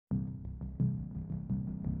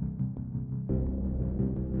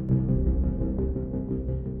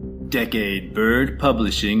Decade Bird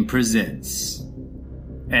Publishing presents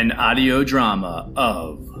an audio drama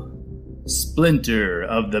of Splinter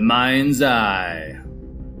of the Mind's Eye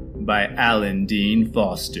by Alan Dean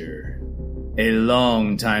Foster. A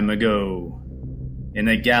long time ago, in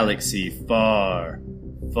a galaxy far,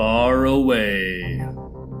 far away.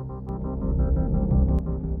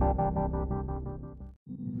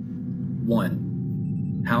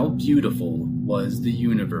 1. How beautiful was the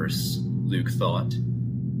universe, Luke thought.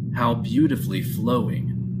 How beautifully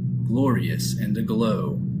flowing, glorious and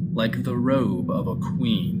aglow, like the robe of a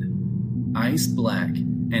queen. Ice black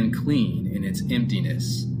and clean in its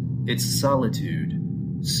emptiness, its solitude,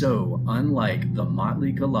 so unlike the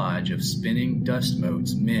motley collage of spinning dust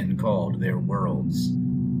motes men called their worlds,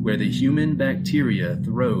 where the human bacteria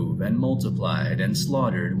throve and multiplied and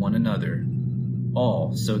slaughtered one another,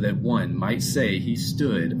 all so that one might say he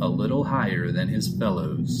stood a little higher than his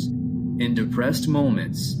fellows. In depressed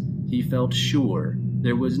moments, he felt sure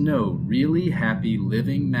there was no really happy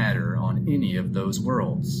living matter on any of those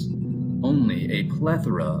worlds, only a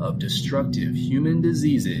plethora of destructive human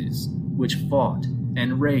diseases which fought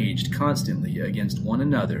and raged constantly against one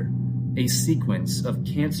another, a sequence of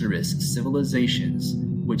cancerous civilizations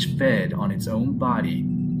which fed on its own body,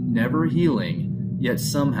 never healing, yet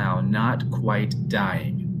somehow not quite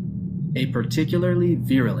dying. A particularly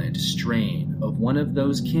virulent strain of one of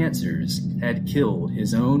those cancers had killed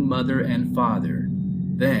his own mother and father,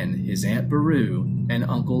 then his Aunt Beru and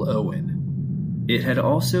Uncle Owen. It had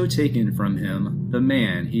also taken from him the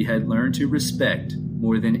man he had learned to respect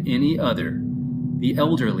more than any other, the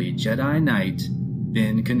elderly Jedi Knight,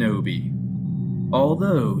 Ben Kenobi.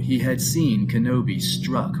 Although he had seen Kenobi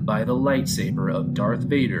struck by the lightsaber of Darth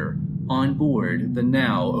Vader on board the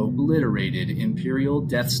now obliterated Imperial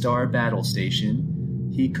Death Star battle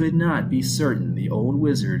station, he could not be certain the old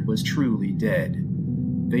wizard was truly dead.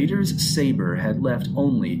 Vader's saber had left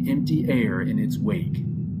only empty air in its wake.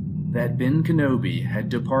 That Ben Kenobi had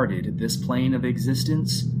departed this plane of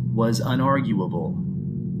existence was unarguable.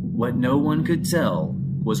 What no one could tell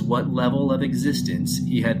was what level of existence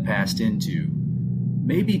he had passed into.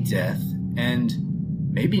 Maybe death,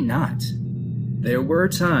 and maybe not. There were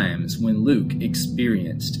times when Luke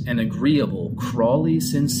experienced an agreeable, crawly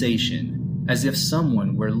sensation, as if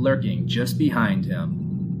someone were lurking just behind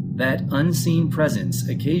him. That unseen presence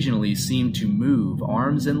occasionally seemed to move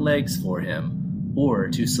arms and legs for him, or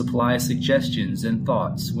to supply suggestions and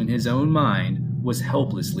thoughts when his own mind was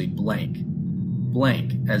helplessly blank.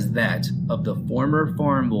 Blank as that of the former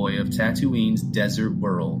farm boy of Tatooine's desert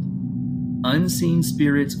world. Unseen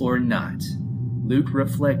spirits or not, Luke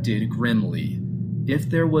reflected grimly. If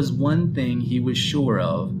there was one thing he was sure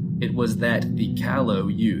of, it was that the callow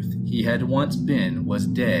youth he had once been was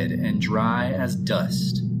dead and dry as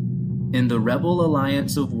dust. In the rebel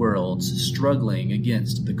alliance of worlds struggling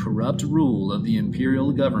against the corrupt rule of the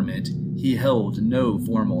Imperial government, he held no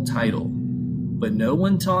formal title. But no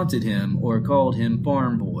one taunted him or called him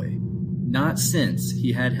farm boy, not since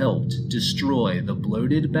he had helped destroy the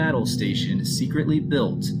bloated battle station secretly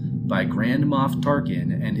built by Grand Moff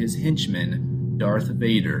Tarkin and his henchman, Darth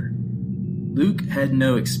Vader. Luke had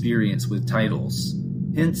no experience with titles,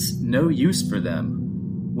 hence no use for them.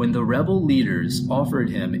 When the rebel leaders offered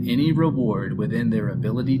him any reward within their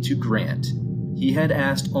ability to grant, he had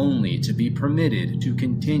asked only to be permitted to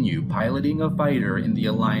continue piloting a fighter in the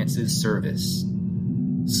Alliance's service.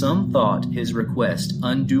 Some thought his request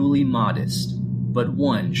unduly modest, but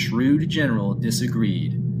one shrewd general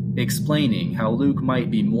disagreed, explaining how Luke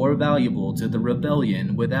might be more valuable to the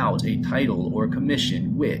rebellion without a title or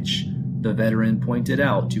commission which, the veteran pointed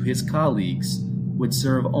out to his colleagues, would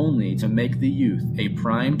serve only to make the youth a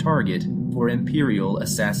prime target for Imperial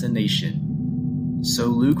assassination. So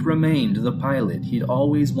Luke remained the pilot he'd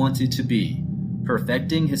always wanted to be,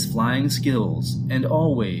 perfecting his flying skills and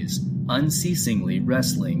always, unceasingly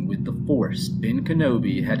wrestling with the force Ben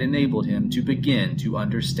Kenobi had enabled him to begin to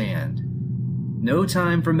understand. No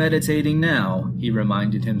time for meditating now, he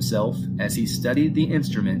reminded himself as he studied the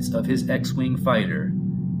instruments of his X-Wing fighter.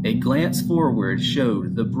 A glance forward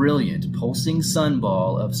showed the brilliant, pulsing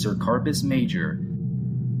sunball of Sir Carpus Major.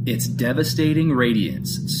 Its devastating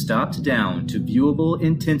radiance stopped down to viewable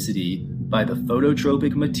intensity by the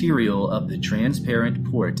phototropic material of the transparent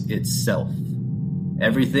port itself.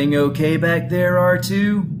 Everything okay back there,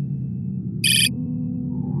 R2?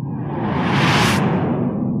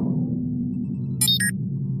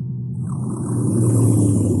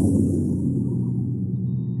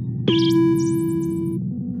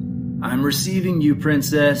 I'm receiving you,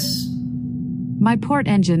 Princess. My port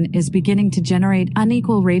engine is beginning to generate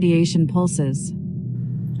unequal radiation pulses.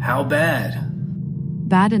 How bad?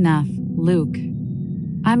 bad enough, Luke.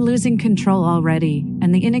 I'm losing control already,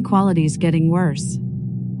 and the inequality's getting worse.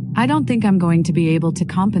 I don't think I'm going to be able to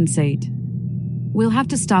compensate. We'll have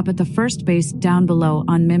to stop at the first base down below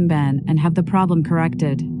on Mimban and have the problem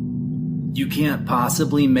corrected. You can't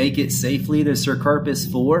possibly make it safely to Sercarpus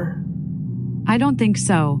 4? I don't think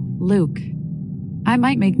so, Luke. I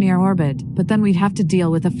might make near orbit, but then we'd have to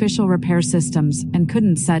deal with official repair systems and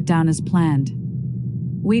couldn't set down as planned.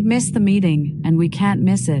 We'd miss the meeting, and we can't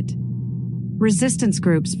miss it. Resistance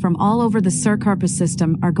groups from all over the Sercarpus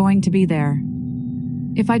system are going to be there.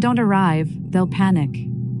 If I don't arrive, they'll panic.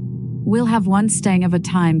 We'll have one stang of a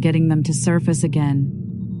time getting them to surface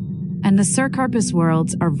again. And the Sercarpus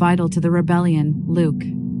worlds are vital to the rebellion, Luke.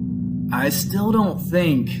 I still don't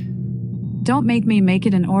think... Don't make me make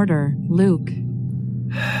it in order, Luke.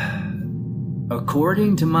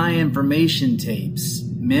 According to my information tapes,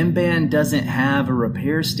 Mimban doesn't have a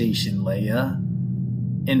repair station, Leia.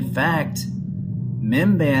 In fact,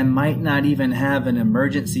 Mimban might not even have an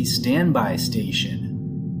emergency standby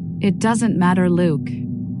station. It doesn't matter, Luke.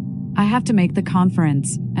 I have to make the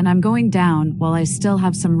conference, and I'm going down while I still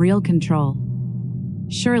have some real control.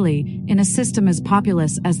 Surely, in a system as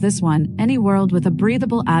populous as this one, any world with a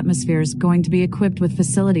breathable atmosphere is going to be equipped with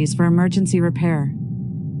facilities for emergency repair.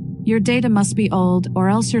 Your data must be old, or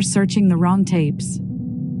else you're searching the wrong tapes.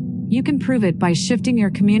 You can prove it by shifting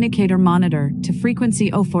your communicator monitor to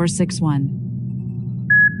frequency 0461.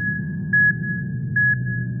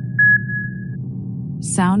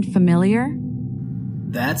 Sound familiar?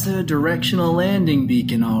 That's a directional landing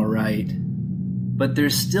beacon, all right. But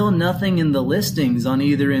there's still nothing in the listings on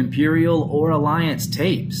either Imperial or Alliance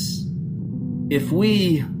tapes. If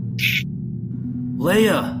we...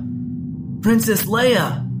 Leia! Princess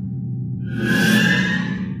Leia!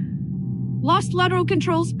 Lost lateral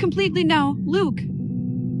controls completely now, Luke.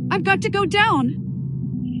 I've got to go down.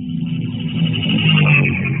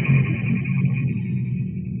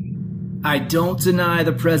 I don't deny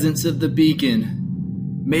the presence of the beacon.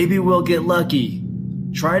 Maybe we'll get lucky.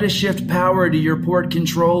 Try to shift power to your port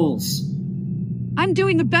controls. I'm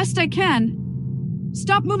doing the best I can.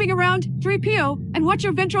 Stop moving around, 3PO, and watch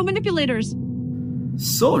your ventral manipulators.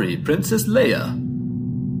 Sorry, Princess Leia.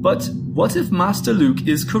 But what if Master Luke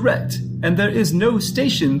is correct, and there is no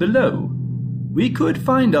station below? We could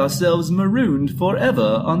find ourselves marooned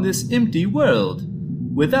forever on this empty world,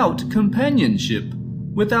 without companionship,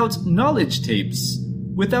 without knowledge tapes,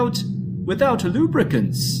 without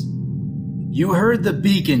lubricants. You heard the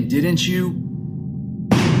beacon, didn't you?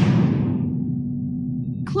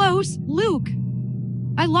 Close, Luke.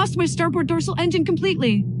 I lost my starboard dorsal engine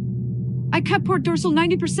completely. I cut port dorsal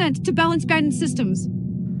 90% to balance guidance systems.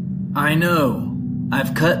 I know.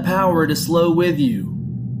 I've cut power to slow with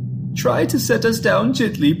you. Try to set us down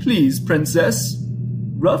gently, please, Princess.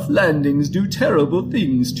 Rough landings do terrible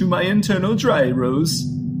things to my internal gyros.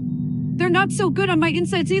 They're not so good on my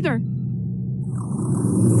insides either.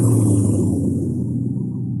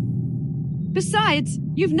 Besides,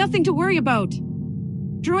 you've nothing to worry about.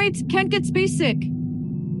 Droids can't get space sick.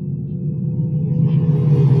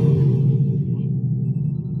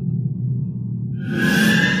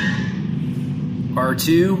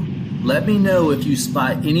 R2, let me know if you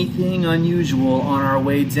spot anything unusual on our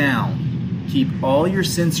way down. Keep all your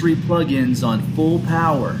sensory plugins on full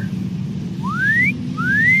power.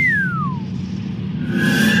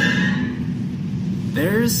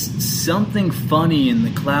 There's something funny in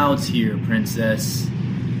the clouds here, Princess.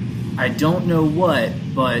 I don't know what,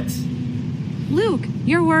 but... Luke,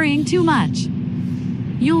 you're worrying too much.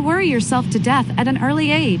 You'll worry yourself to death at an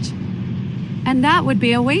early age. And that would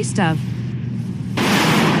be a waste of...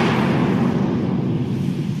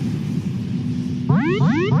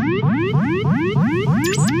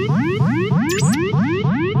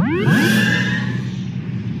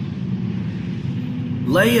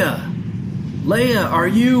 Leia! Leia, are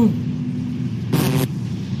you...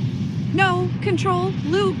 No, control,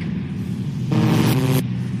 Luke.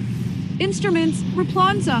 Instruments,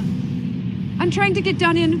 Replanza. I'm trying to get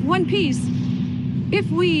down in one piece.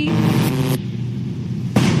 If we...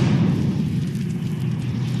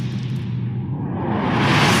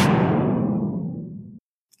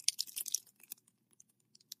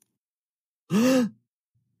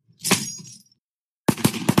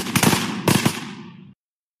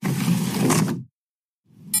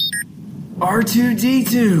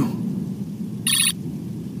 R2-D2!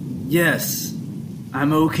 Yes,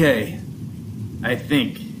 I'm okay. I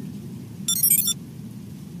think.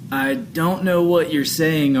 I don't know what you're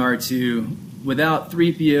saying, R2, without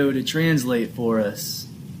 3PO to translate for us,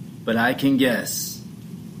 but I can guess.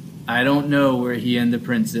 I don't know where he and the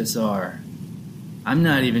princess are. I'm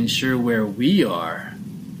not even sure where we are.